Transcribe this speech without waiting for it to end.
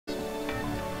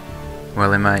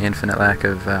Well, in my infinite lack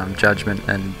of judgment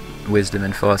and wisdom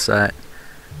and foresight,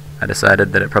 I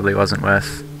decided that it probably wasn't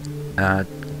worth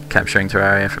capturing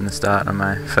Terraria from the start on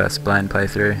my first blind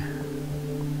playthrough.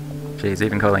 Geez,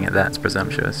 even calling it that's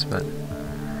presumptuous, but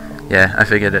yeah, I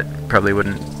figured it probably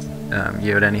wouldn't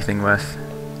yield anything worth,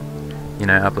 you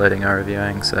know, uploading or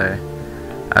reviewing, so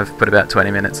I've put about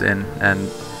 20 minutes in,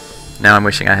 and now I'm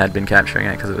wishing I had been capturing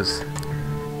it, because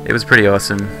it was a pretty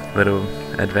awesome little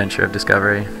adventure of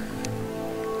discovery.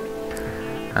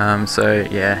 So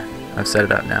yeah, I've set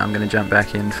it up now. I'm going to jump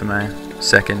back in for my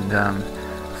second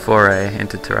foray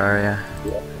into Terraria.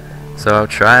 So I'll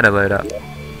try to load up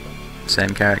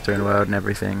same character and world and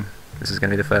everything. This is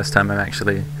going to be the first time I'm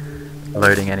actually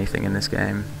loading anything in this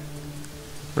game.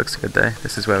 Looks good though.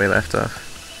 This is where we left off.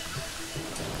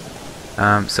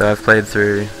 So I've played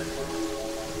through,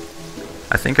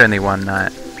 I think, only one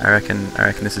night. I reckon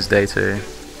this is day 2,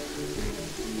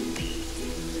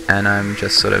 and I'm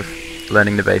just sort of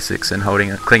learning the basics and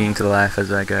clinging to the life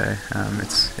as I go.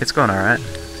 It's gone alright.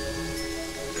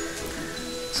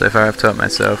 So far I've taught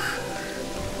myself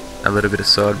a little bit of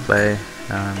swordplay,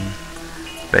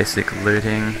 basic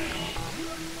looting,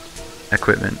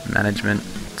 equipment management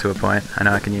to a point. I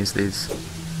know I can use these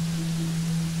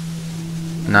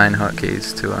 9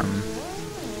 hotkeys to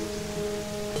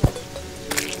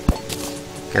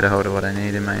get a hold of what I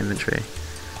need in my inventory.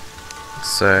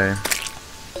 So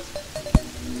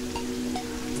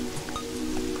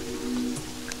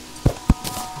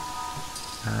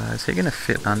is he going to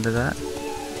fit under that?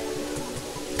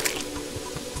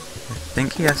 I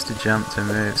think he has to jump to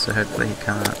move, so hopefully he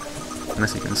can't,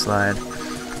 unless he can slide.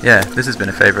 Yeah, this has been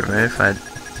a favourite move. I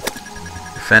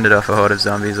fended off a horde of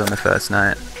zombies on the first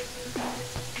night.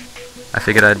 I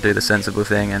figured I'd do the sensible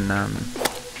thing and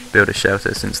build a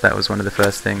shelter, since that was one of the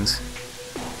first things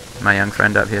my young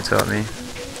friend up here taught me.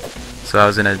 So I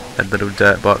was in a little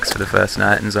dirt box for the first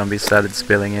night, and zombies started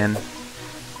spilling in.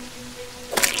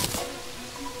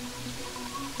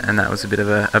 And that was a bit of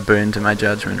a boon to my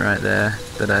judgment right there,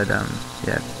 that I'd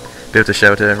built a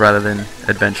shelter rather than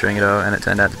adventuring at all, and it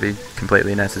turned out to be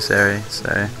completely necessary.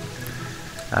 So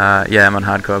yeah, I'm on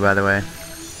hardcore, by the way.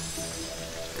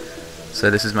 So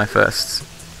this is my first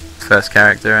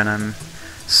character, and I'm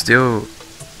still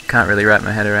can't really wrap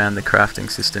my head around the crafting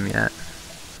system yet.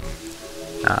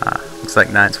 Looks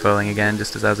like night's falling again,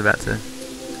 just as I was about to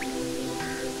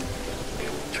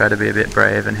try to be a bit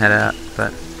brave and head out,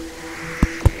 but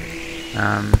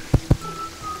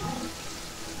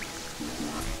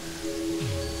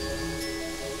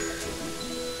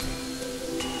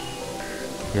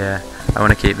yeah, I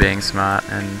want to keep being smart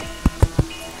and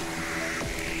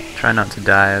try not to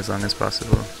die as long as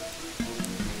possible.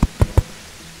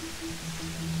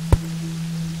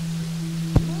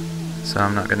 So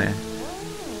I'm not gonna...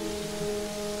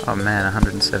 Oh man,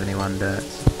 171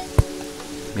 dirts.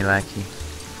 Me likey.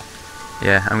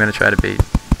 Yeah, I'm gonna try to be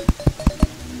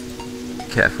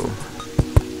careful.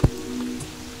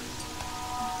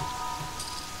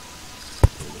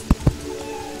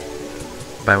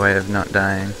 By way of not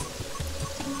dying.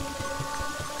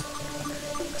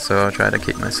 So I'll try to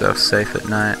keep myself safe at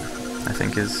night, I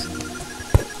think is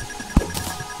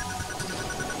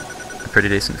a pretty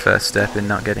decent first step in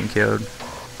not getting killed.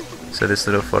 So this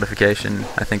little fortification,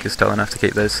 I think, is tall enough to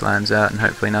keep those slimes out, and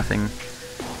hopefully nothing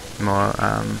more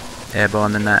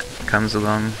airborne than that comes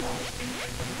along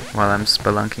while I'm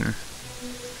spelunking.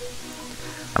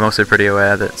 I'm also pretty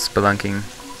aware that spelunking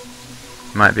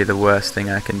might be the worst thing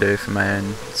I can do for my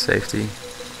own safety.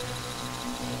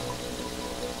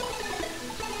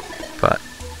 But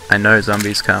I know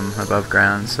zombies come above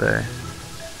ground, so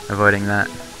avoiding that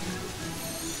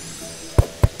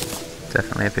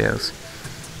definitely appeals.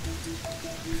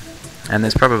 And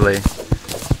there's probably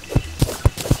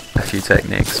a few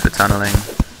techniques for tunneling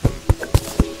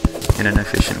in an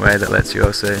efficient way that lets you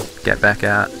also get back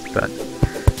out, but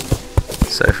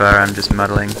so far I'm just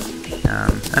muddling,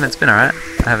 and it's been alright.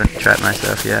 I haven't trapped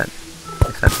myself yet,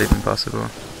 if that's even possible.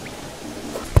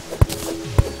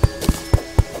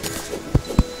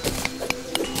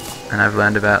 And I've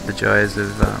learned about the joys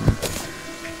of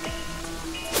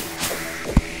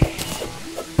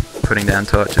putting down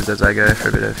torches as I go for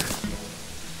a bit of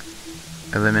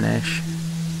elimination.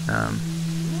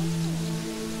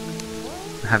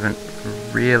 I haven't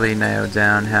really nailed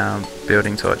down how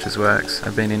building torches works.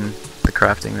 I've been in the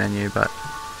crafting menu,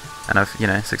 and I've, you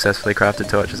know, successfully crafted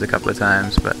torches a couple of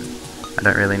times, but I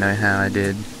don't really know how I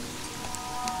did.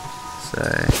 So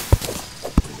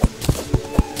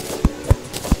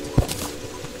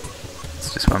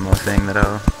it's just one more thing that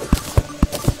I'll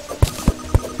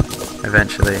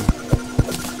eventually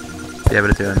be able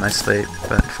to do in my sleep,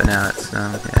 but for now it's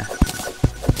yeah,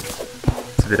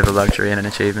 it's a bit of a luxury and an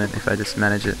achievement if I just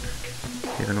manage it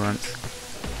even once.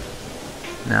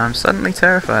 Now I'm suddenly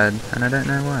terrified, and I don't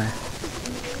know why.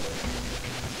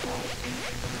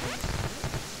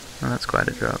 Oh, that's quite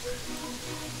a drop.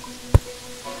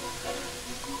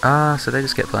 Ah, so they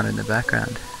just get planted in the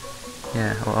background.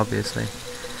 Yeah, well, obviously.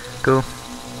 Cool.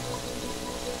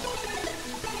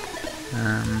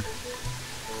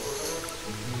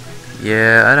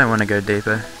 Yeah, I don't want to go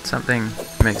deeper. Something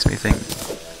makes me think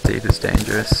deep is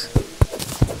dangerous.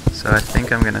 So I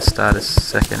think I'm going to start a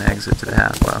second exit to the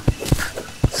house. Well,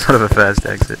 sort of a first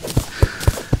exit.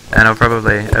 And I'll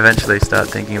probably eventually start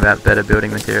thinking about better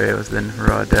building materials than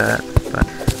raw dirt, but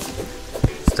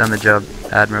it's done the job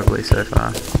admirably so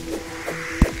far.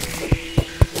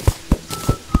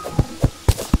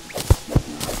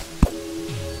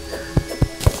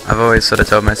 I've always sort of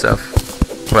told myself,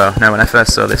 well, no, when I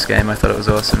first saw this game I thought it was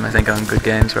awesome. I think on Good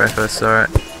Games where I first saw it,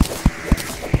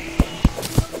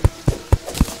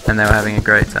 and they were having a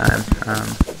great time,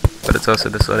 but it's also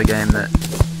the sort of game that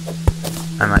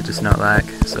I might just not like,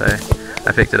 so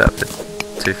I picked it up for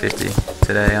 $2.50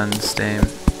 today on Steam.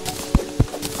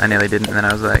 I nearly didn't, and then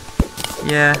I was like,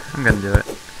 yeah, I'm gonna do it.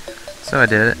 So I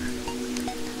did it,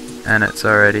 and it's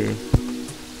already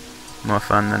more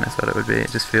fun than I thought it would be.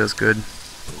 It just feels good.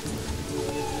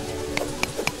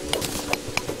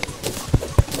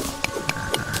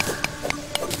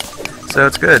 So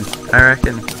it's good. I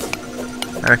reckon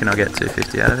I'll get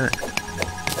 $2.50 out of it.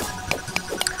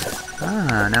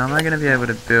 Ah, now am I going to be able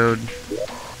to build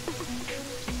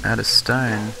out of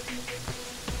stone?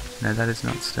 No, that is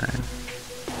not stone.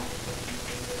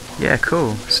 Yeah,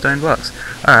 cool. Stone blocks.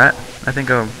 Alright, I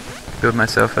think I'll build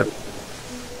myself a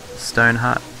stone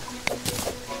hut.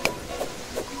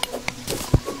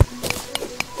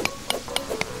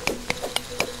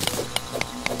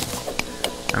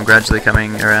 I'm gradually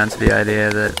coming around to the idea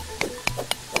that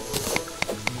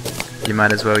you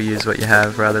might as well use what you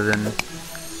have rather than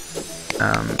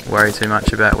worry too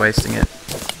much about wasting it.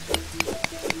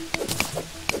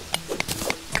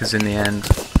 Because in the end,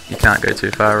 you can't go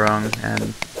too far wrong,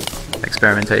 and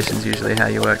experimentation is usually how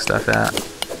you work stuff out.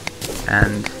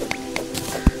 And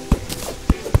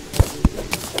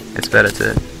it's better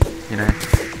to, you know,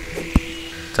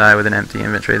 die with an empty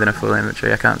inventory than a full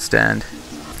inventory. I can't stand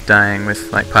dying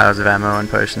with like piles of ammo and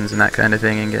potions and that kind of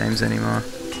thing in games anymore.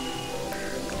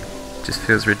 It just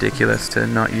feels ridiculous to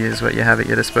not use what you have at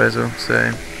your disposal.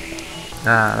 So,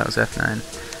 that was F9.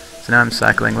 So now I'm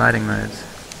cycling lighting modes.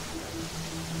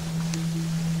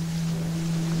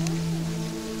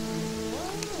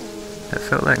 That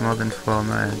felt like more than 4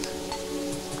 modes.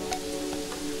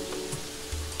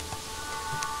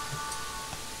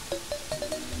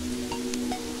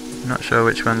 I'm not sure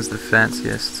which one's the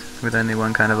fanciest with only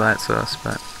one kind of light source,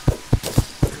 but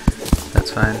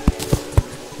that's fine.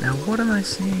 Now what am I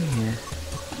seeing here?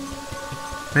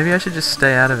 Maybe I should just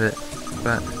stay out of it,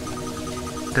 but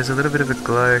there's a little bit of a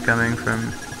glow coming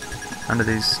from under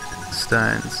these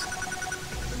stones,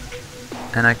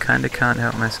 and I kinda can't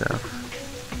help myself.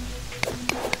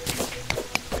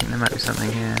 I think there might be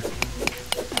something here.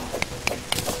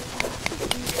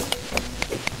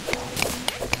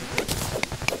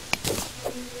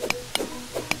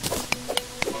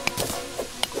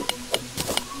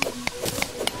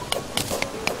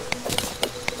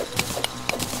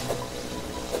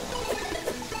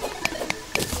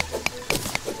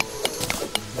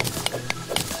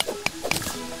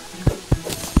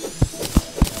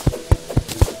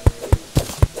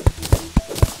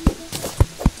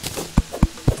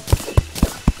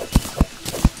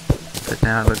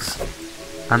 Now it looks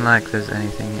unlike there's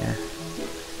anything here.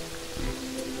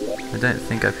 I don't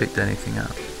think I picked anything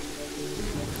up.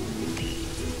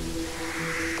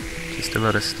 Just a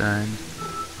lot of stone.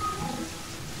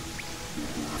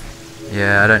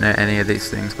 Yeah, I don't know any of these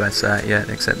things by sight yet,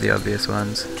 except the obvious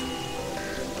ones.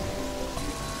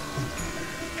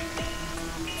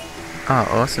 Oh,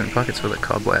 awesome. Pockets full of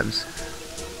cobwebs.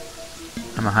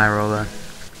 I'm a high roller.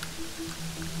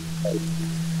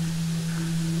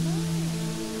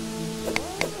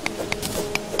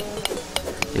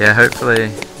 Yeah,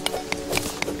 hopefully,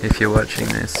 if you're watching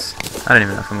this, I don't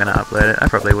even know if I'm going to upload it, I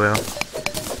probably will.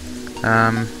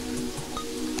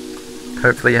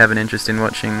 Hopefully you have an interest in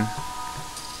watching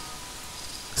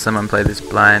someone play this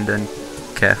blind and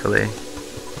carefully,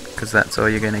 because that's all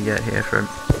you're going to get here for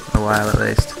a while at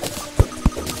least.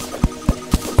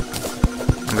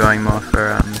 I'm going more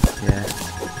for, yeah,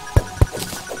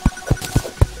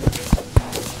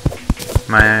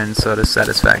 my own sort of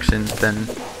satisfaction than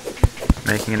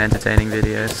making an entertaining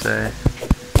video, so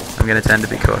I'm going to tend to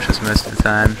be cautious most of the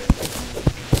time.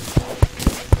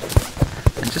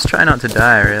 And just try not to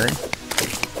die, really.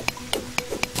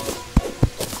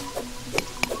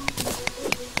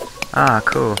 Ah,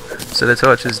 cool. So the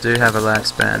torches do have a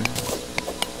lifespan.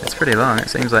 It's pretty long. It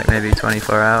seems like maybe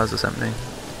 24 hours or something.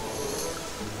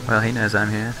 Well, he knows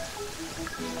I'm here.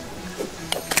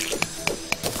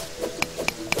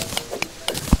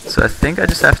 So I think I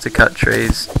just have to cut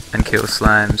trees and kill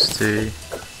slimes to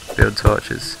build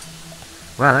torches.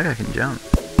 Wow, that guy can jump.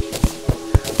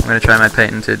 I'm going to try my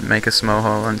patented make a small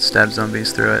hole and stab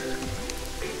zombies through it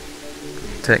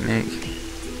technique.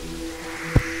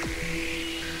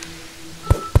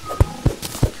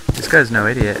 This guy's no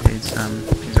idiot. He's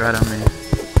right on me.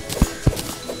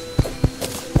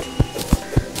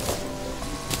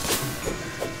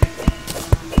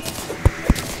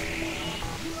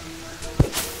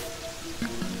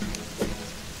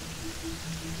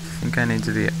 I think I need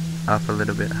to be up a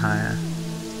little bit higher,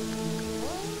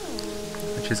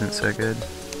 which isn't so good.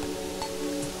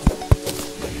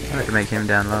 I could make him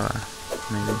down lower,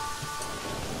 maybe.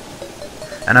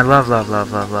 And I love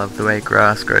the way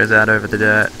grass grows out over the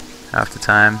dirt after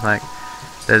time. Like,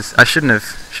 I shouldn't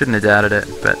have doubted it,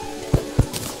 but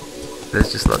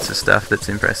there's just lots of stuff that's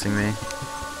impressing me.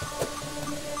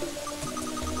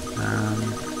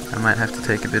 I might have to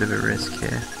take a bit of a risk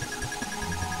here,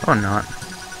 or not.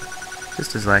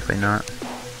 Just as likely not.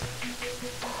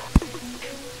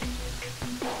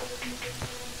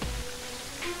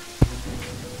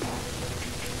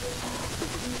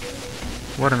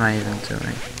 What am I even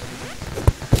doing?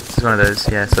 This is one of those,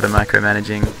 yeah, sort of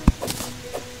micromanaging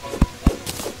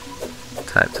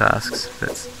type tasks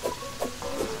that's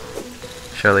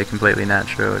surely completely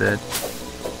natural to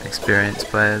experienced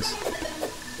players.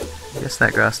 I guess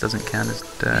that grass doesn't count as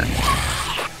dirt.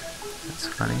 That's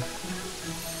funny.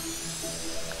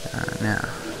 Now,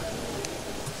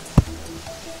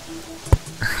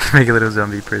 make a little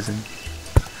zombie prison.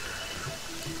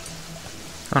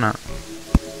 Or not.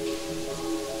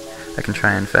 I can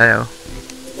try and fail.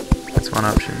 That's one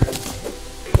option.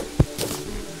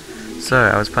 So,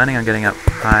 I was planning on getting up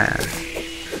higher,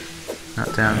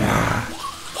 not down lower.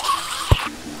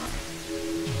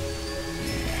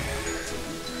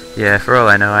 Yeah, for all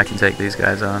I know I can take these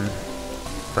guys on,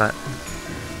 but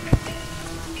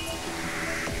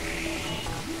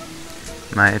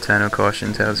my eternal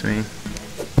caution tells me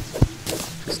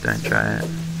just don't try it.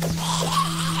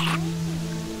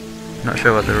 Not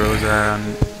sure what the rules are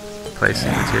on placing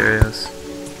materials.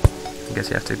 I guess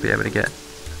you have to be able to get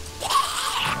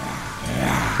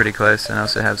pretty close and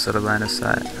also have sort of line of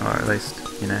sight, or at least,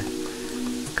 you know,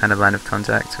 kind of line of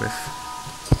contact with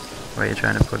where you're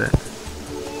trying to put it.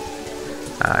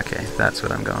 Ah, okay, that's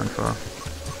what I'm going for.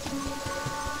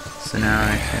 So now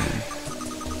I can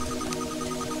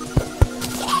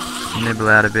nibble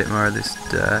out a bit more of this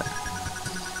dirt.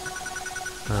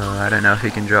 Oh, I don't know if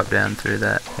he can drop down through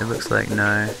that. It looks like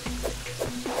no.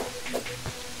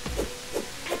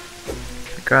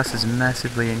 The grass is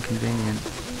massively inconvenient.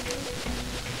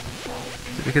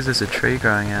 Is it because there's a tree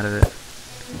growing out of it?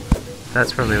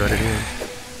 That's probably what it is.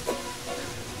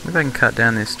 Maybe I can cut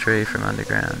down this tree from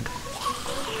underground.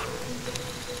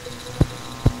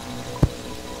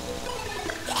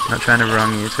 I'm not trying to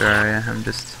wrong you, Terraria. I'm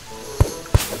just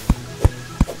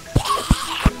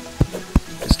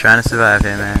trying to survive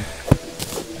here, man.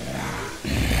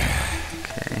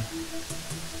 Okay.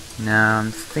 Now I'm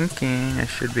thinking I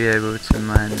should be able to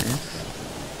mine this.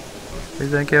 Please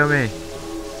don't kill me.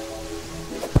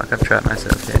 Fuck, I've trapped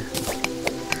myself here.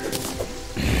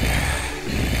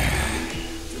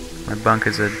 My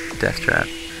bunker's a death trap.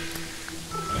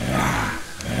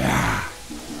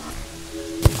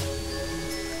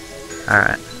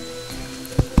 Alright.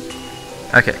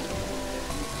 Okay.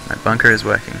 My bunker is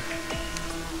working.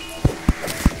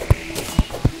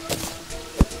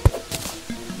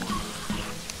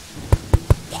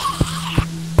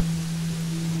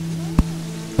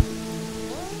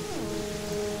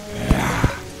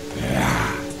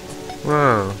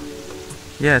 Whoa.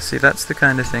 Yeah, see, that's the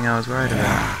kind of thing I was worried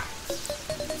about.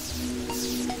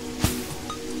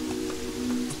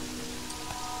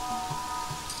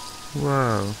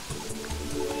 Whoa.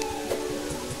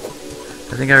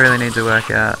 I think I really need to work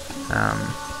out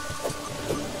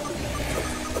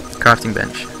crafting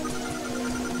bench.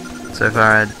 So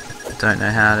far I don't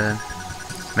know how to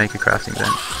make a crafting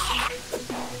bench.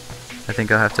 I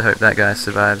think I'll have to hope that guy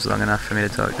survives long enough for me to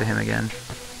talk to him again.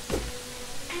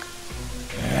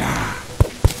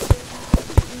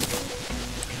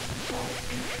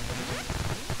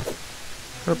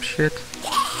 Oh shit.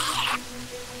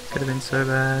 Could have been so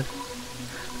bad.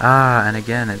 Ah, and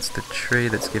again, it's the tree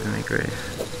that's giving me grief.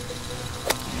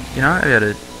 You know, I'd be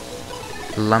able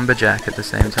to lumberjack at the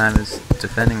same time as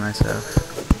defending myself.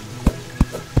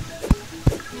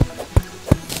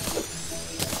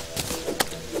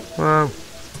 Whoa.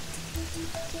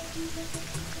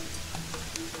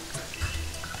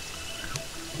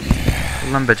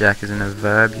 Lumberjack isn't a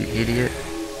verb, you idiot.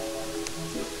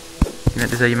 You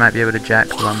meant to say you might be able to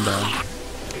jack lumber.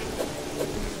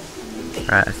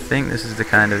 Right, I think this is the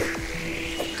kind of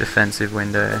defensive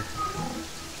window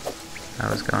I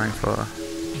was going for.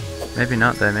 Maybe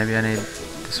not though, maybe I need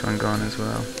this one gone as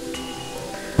well.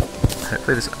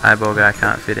 Hopefully this eyeball guy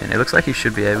can't fit in. It looks like he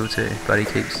should be able to, but he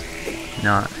keeps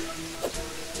not.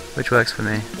 Which works for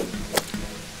me.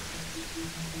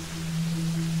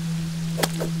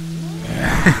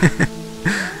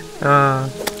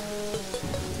 Oh,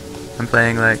 I'm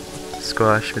playing like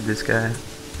squash with this guy.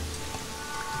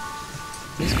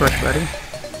 Squash, buddy.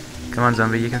 Come on,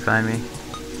 zombie, you can find me.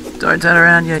 Don't turn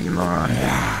around yet, you moron.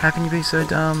 How can you be so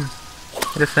dumb?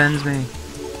 It offends me.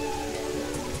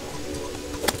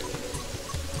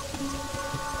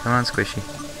 Come on, squishy.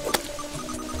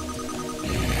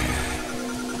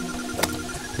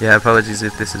 Yeah, apologies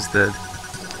if this is the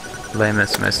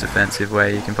lamest, most offensive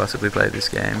way you can possibly play this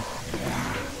game.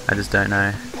 I just don't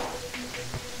know.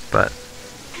 But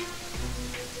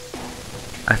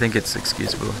I think it's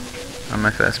excusable on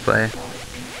my first play.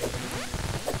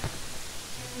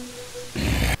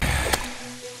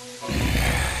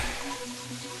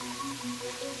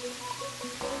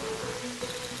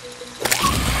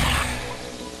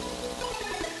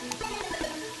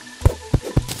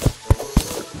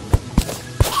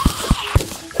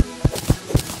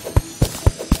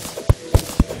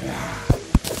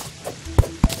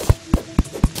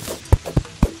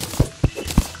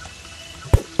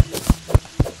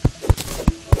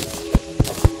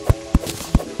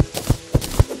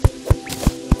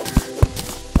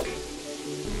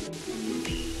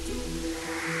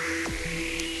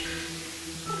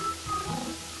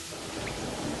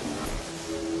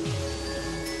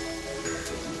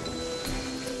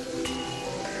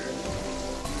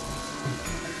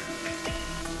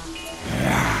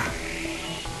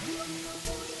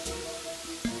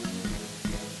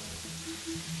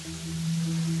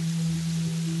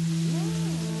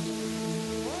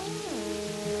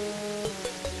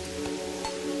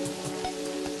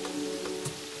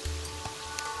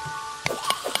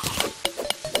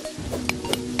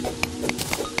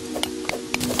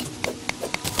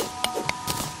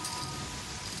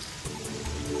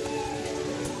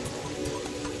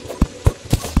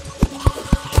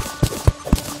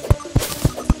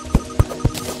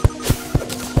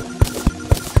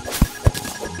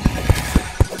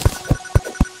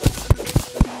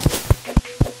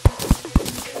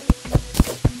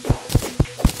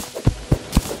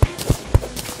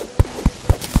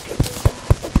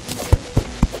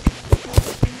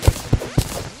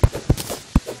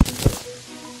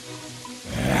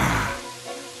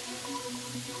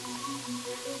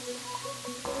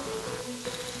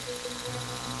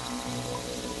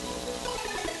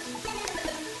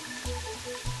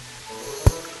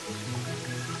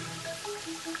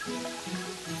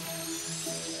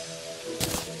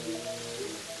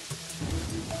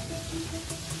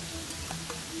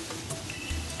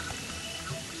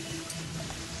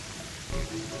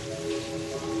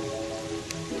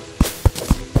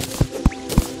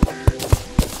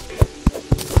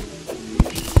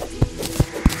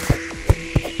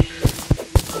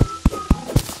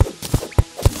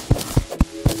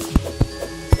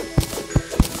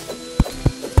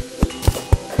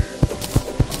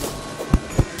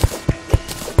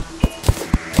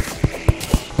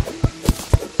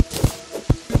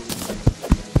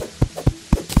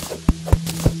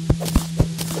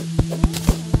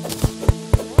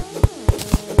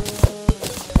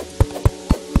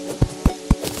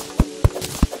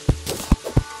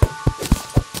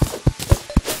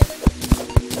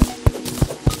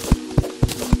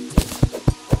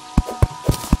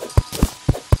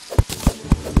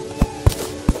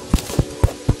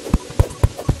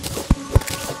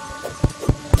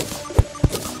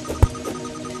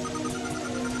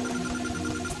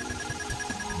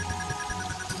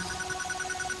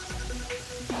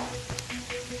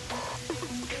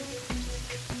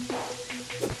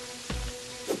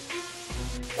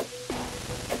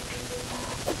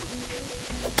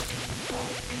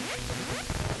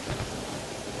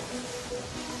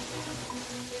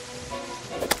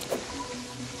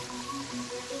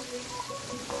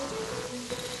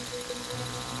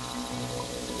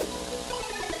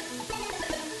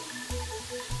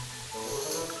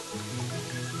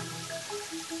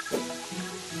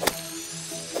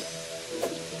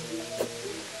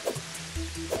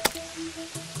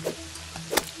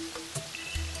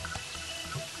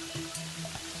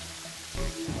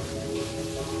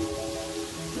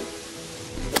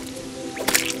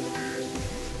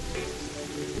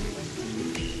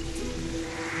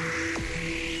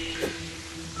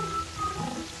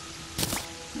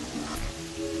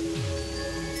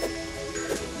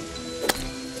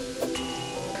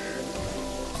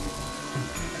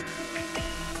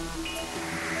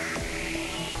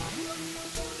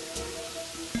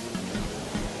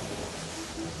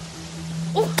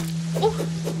 Oh, oh,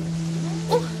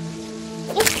 oh, oh.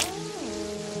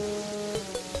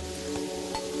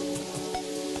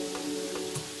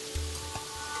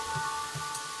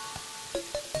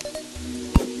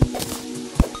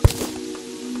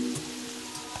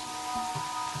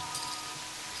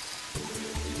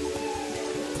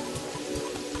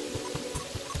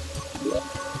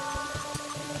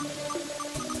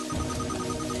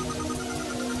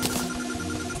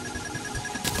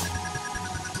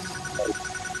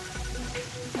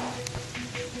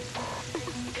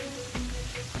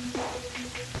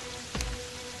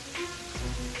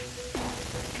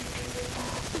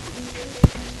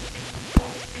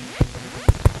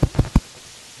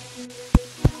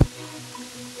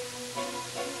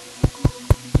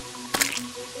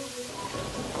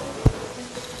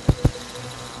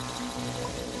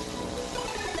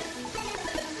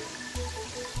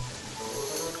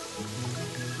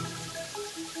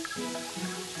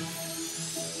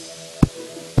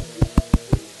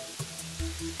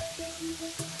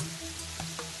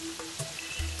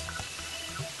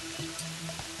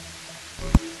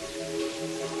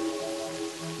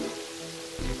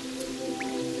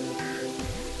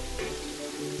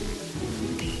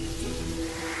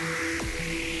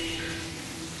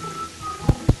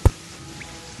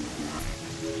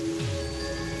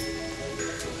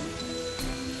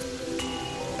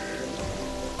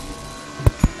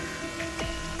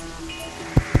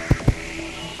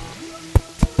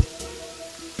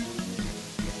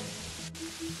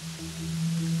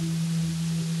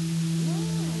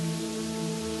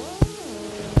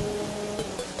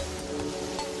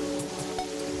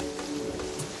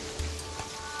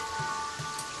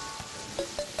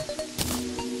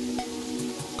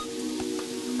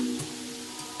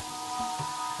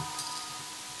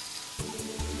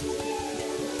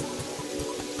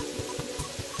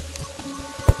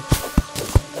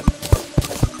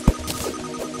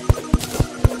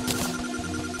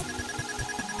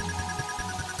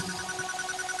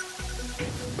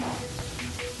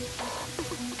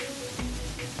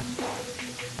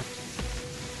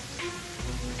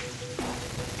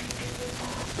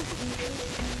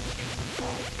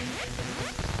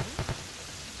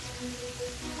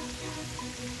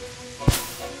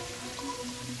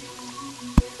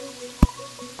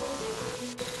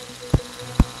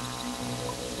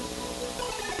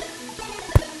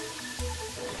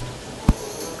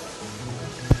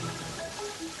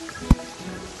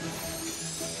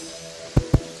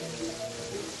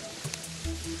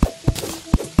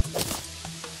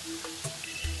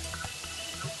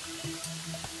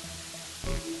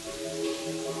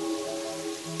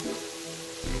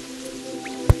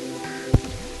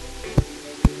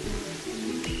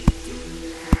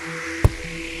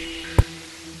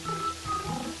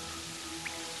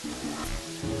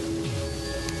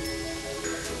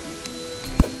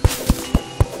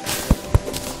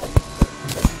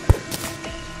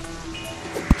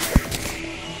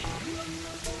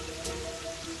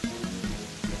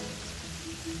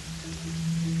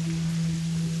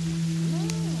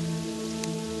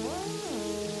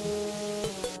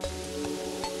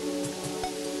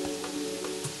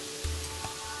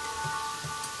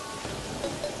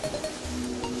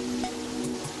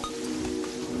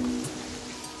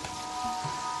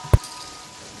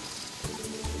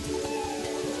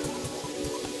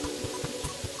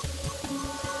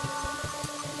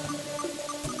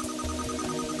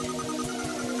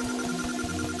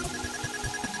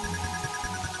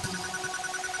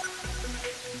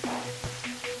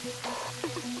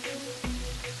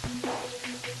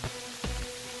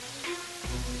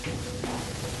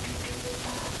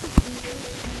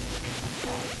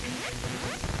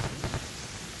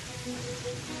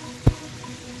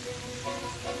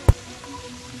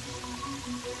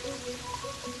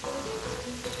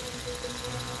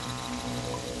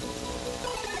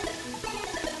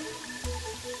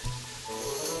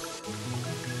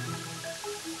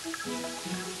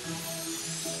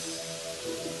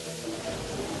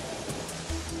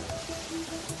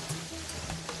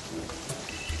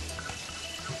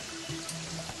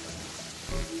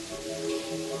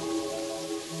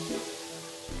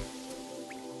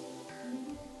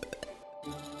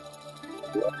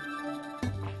 What?